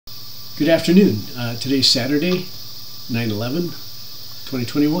Good afternoon. Today's Saturday,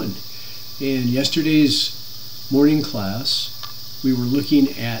 9/11/2021. In yesterday's morning class, we were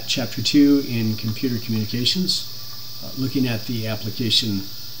looking at Chapter 2 in Computer Communications, looking at the application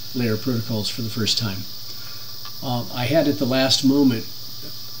layer protocols for the first time. I had at the last moment,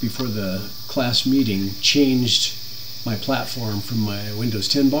 before the class meeting, changed my platform from my Windows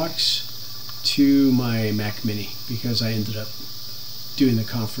 10 box to my Mac Mini because I ended up doing the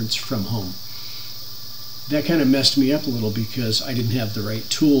conference from home. That kind of messed me up a little because I didn't have the right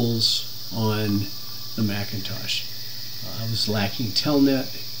tools on the Macintosh. I was lacking telnet.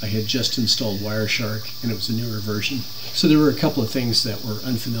 I had just installed Wireshark and it was a newer version. So there were a couple of things that were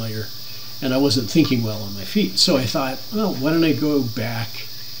unfamiliar and I wasn't thinking well on my feet. So I thought, well, why don't I go back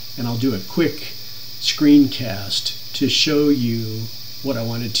and I'll do a quick screencast to show you what I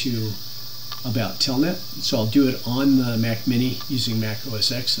wanted to about telnet. So I'll do it on the Mac Mini using Mac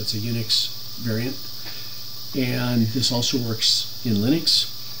OS X. That's a Unix variant. And this also works in Linux.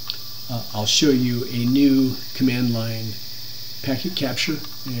 I'll show you a new command line packet capture,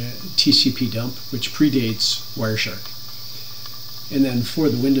 tcpdump, which predates Wireshark. And then for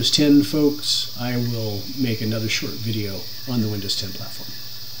the Windows 10 folks, I will make another short video on the Windows 10 platform.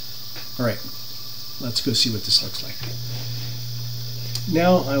 All right, let's go see what this looks like.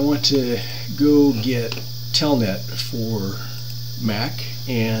 Now I want to go get telnet for Mac,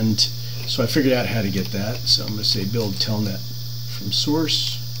 and so I figured out how to get that. So I'm going to say build telnet from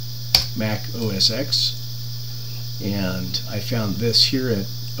source, Mac OS X, and I found this here at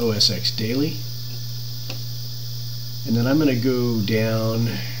OS X Daily. And then I'm going to go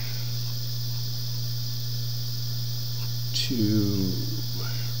down to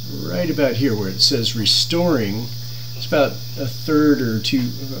right about here where it says restoring. It's about a third or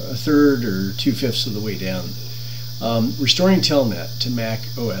two-fifths of the way down. Restoring telnet to Mac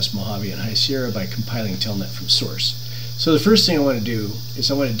OS Mojave and High Sierra by compiling telnet from source. So the first thing I want to do is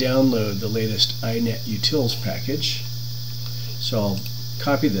I want to download the latest iNet utils package. So I'll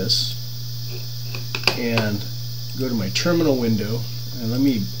copy this and go to my terminal window, and let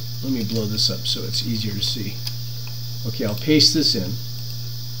me blow this up so it's easier to see. Okay, I'll paste this in,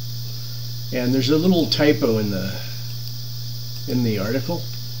 and there's a little typo in the article,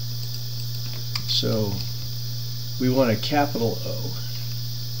 so we want a capital O.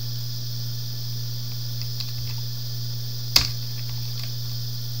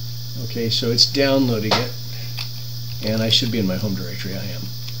 Okay, so it's downloading it, and I should be in my home directory. I am.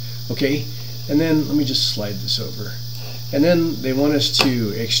 Okay, and then let me just slide this over. And then they want us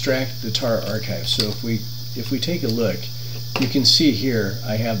to extract the tar archive. So if we take a look, you can see here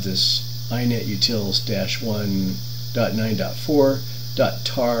I have this iNet utils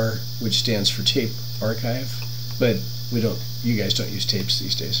 -1.9.4.tar, which stands for tape archive, but you guys don't use tapes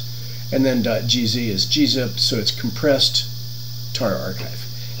these days. And then .gz is gzip, so it's compressed tar archive.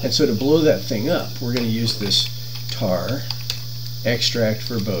 And so to blow that thing up, we're going to use this tar extract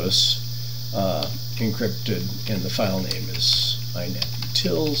verbose encrypted, and the file name is iNet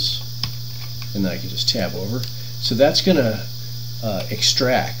utils, and then I can just tab over. So that's going to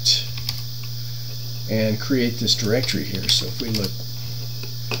extract and create this directory here. So if we look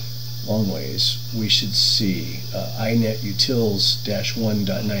long ways, we should see iNet utils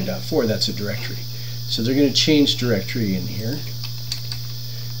 -1.9.4. That's a directory. So they're going to change directory in here.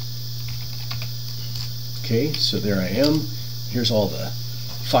 Okay, so there I am. Here's all the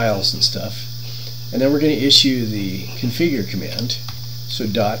files and stuff. And then we're going to issue the configure command. So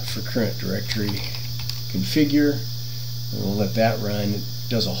dot for current directory configure, and we'll let that run. It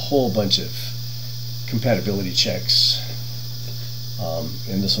does a whole bunch of compatibility checks,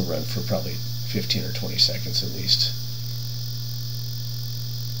 and this will run for probably 15 or 20 seconds at least.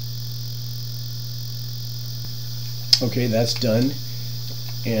 Okay, that's done,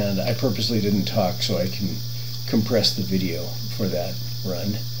 and I purposely didn't talk so I can compress the video for that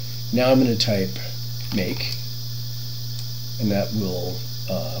run. Now I'm going to type make, and that will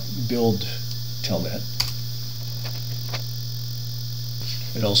build telnet.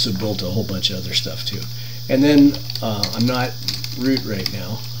 It also built a whole bunch of other stuff too. And then I'm not root right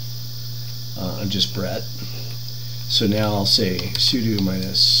now, I'm just Brett. So now I'll say sudo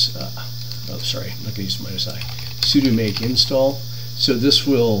minus, I'm not going to use minus I, sudo make install. So this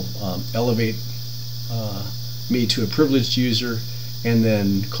will elevate me to a privileged user, and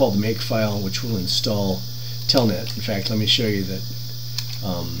then call the make file, which will install telnet. In fact, let me show you that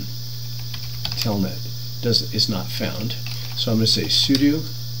telnet is not found. So I'm going to say sudo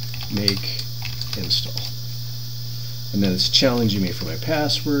make install, and then it's challenging me for my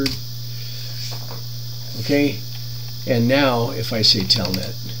password. Okay, and now if I say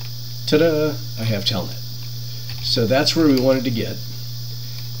telnet ta-da, I have telnet. So that's where we wanted to get.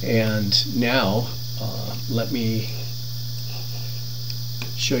 And now let me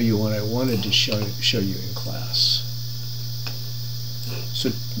show you what I wanted to show you in class.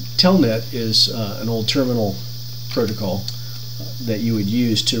 So telnet is an old terminal protocol that you would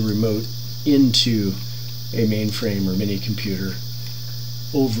use to remote into a mainframe or mini computer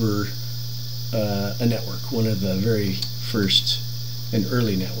over a network, one of the very first and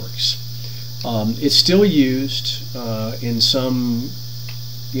early networks. It's still used in some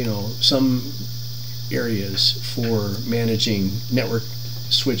areas for managing network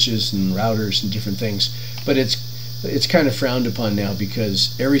switches and routers and different things, but it's kind of frowned upon now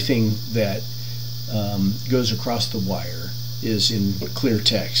because everything that goes across the wire is in clear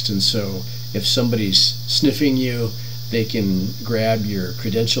text, and so if somebody's sniffing you, they can grab your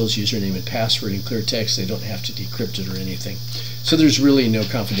credentials, username and password in clear text. They don't have to decrypt it or anything. So there's really no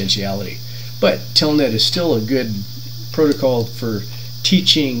confidentiality. But telnet is still a good protocol for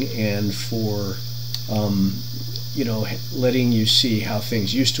teaching and for letting you see how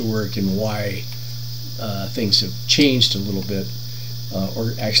things used to work and why things have changed a little bit,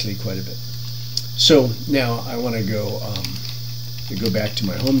 or actually quite a bit. So now I want to go back to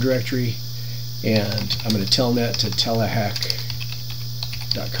my home directory, and I'm going to telnet to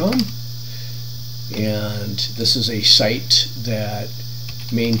telehack.com, and this is a site that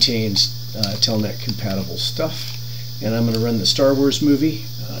maintains telnet compatible stuff. And I'm going to run the Star Wars movie,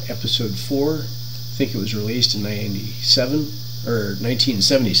 episode 4. I think it was released in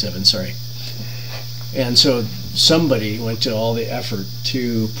 1977, sorry. And so somebody went to all the effort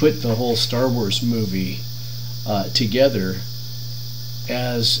to put the whole Star Wars movie together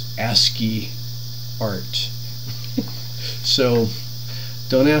as ASCII art. So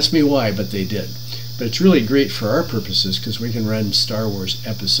don't ask me why, but they did. But it's really great for our purposes because we can run Star Wars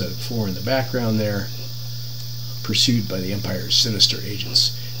episode 4 in the background there, pursued by the Empire's sinister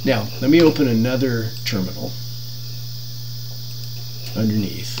agents. Now, let me open another terminal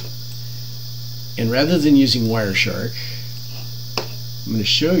underneath. And rather than using Wireshark, I'm going to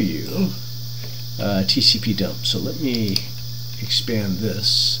show you tcpdump. So let me expand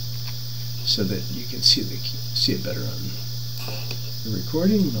this so that you can see it better on the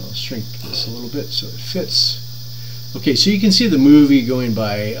recording. I'll shrink this a little bit so it fits. Okay, so you can see the movie going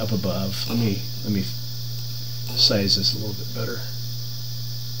by up above. Let me size this a little bit better,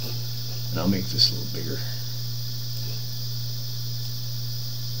 and I'll make this a little bigger.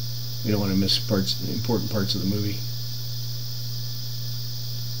 We don't want to miss important parts of the movie.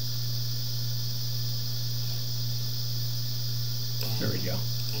 There we go.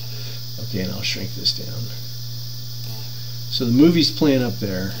 Okay, and I'll shrink this down. So the movie's playing up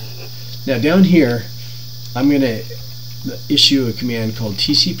there. Now down here, I'm going to issue a command called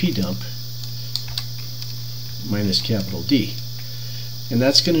tcpdump -D, and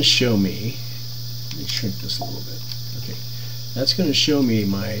that's going to show me. Let me shrink this a little bit. Okay, that's going to show me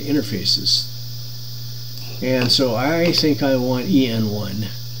my interfaces, and so I think I want EN1.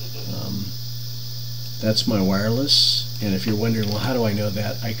 That's my wireless, and if you're wondering, well, how do I know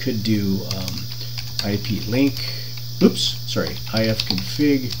that? I could do IP link. Oops, sorry,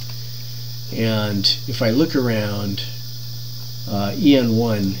 ifconfig, and if I look around,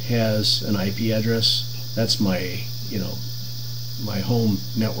 EN1 has an IP address. That's my, my home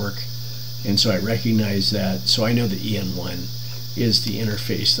network, and so I recognize that. So I know that EN1 is the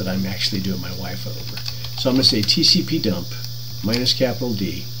interface that I'm actually doing my Wi-Fi over. So I'm going to say tcpdump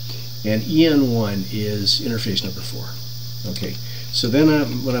 -D, and EN1 is interface number 4. Okay, so then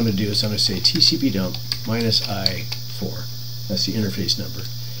what I'm going to do is I'm going to say tcpdump -I4. That's the interface number,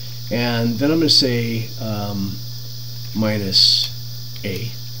 and then I'm going to say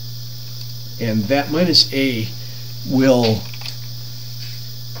 -A. And that -A will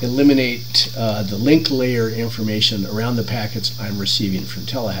eliminate the link layer information around the packets I'm receiving from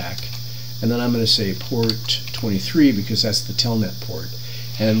Telehack. And then I'm going to say port 23 because that's the telnet port.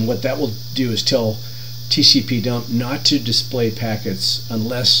 And what that will do is tell tcpdump not to display packets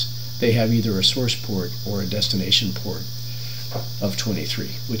unless they have either a source port or a destination port of 23,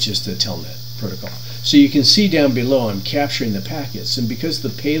 which is the telnet protocol. So you can see down below I'm capturing the packets, and because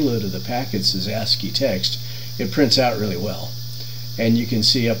the payload of the packets is ASCII text, it prints out really well. And you can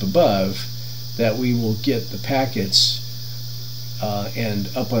see up above that we will get the packets, and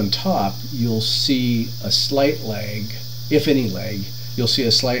up on top you'll see a slight lag, if any lag, you'll see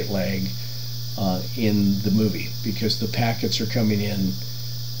a slight lag in the movie because the packets are coming in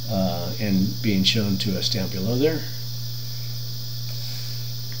and being shown to us down below there.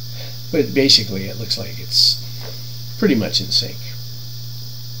 But basically it looks like it's pretty much in sync.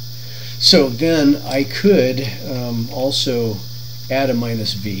 So then I could also add a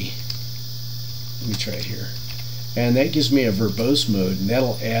 -v. Let me try it here. And that gives me a verbose mode, and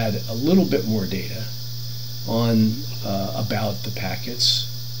that'll add a little bit more data on about the packets.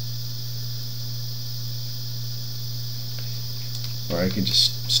 Or I can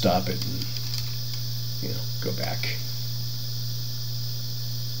just stop it and go back.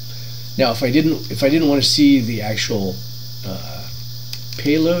 Now, if I didn't want to see the actual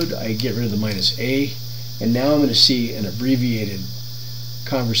payload, I get rid of the -a, and now I'm going to see an abbreviated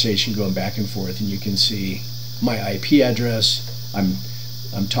conversation going back and forth, and you can see my IP address. I'm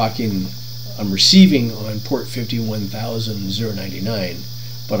receiving on port 51,099,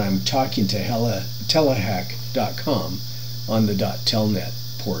 but I'm talking to telehack.com on the .telnet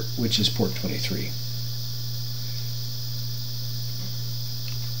port, which is port 23.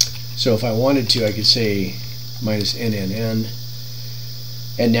 So if I wanted to, I could say -NNN,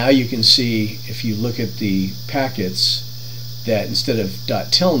 and now you can see, if you look at the packets, that instead of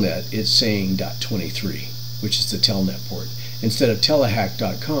 .telnet, it's saying .23, which is the telnet port. Instead of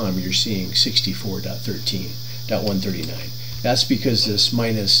telehack.com, you're seeing 64.13.139. That's because this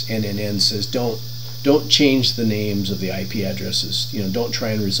 -NNN says don't change the names of the IP addresses. Don't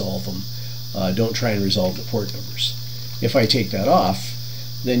try and resolve them. Don't try and resolve the port numbers. If I take that off,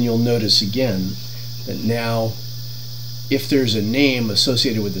 then you'll notice again that now, if there's a name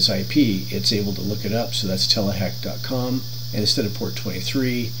associated with this IP, it's able to look it up. So that's telehack.com, and instead of port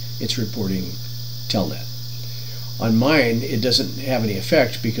 23, it's reporting telnet. On mine, it doesn't have any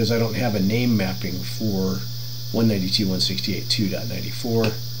effect because I don't have a name mapping for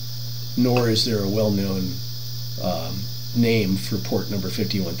 192.168.2.94, nor is there a well-known name for port number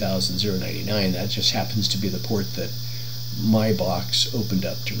 51,099. That just happens to be the port that my box opened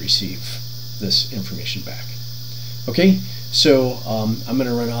up to receive this information back. Okay, so I'm going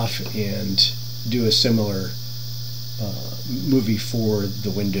to run off and do a similar movie for the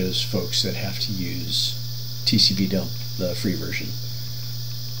Windows folks that have to use tcpdump, the free version.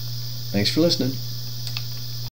 Thanks for listening.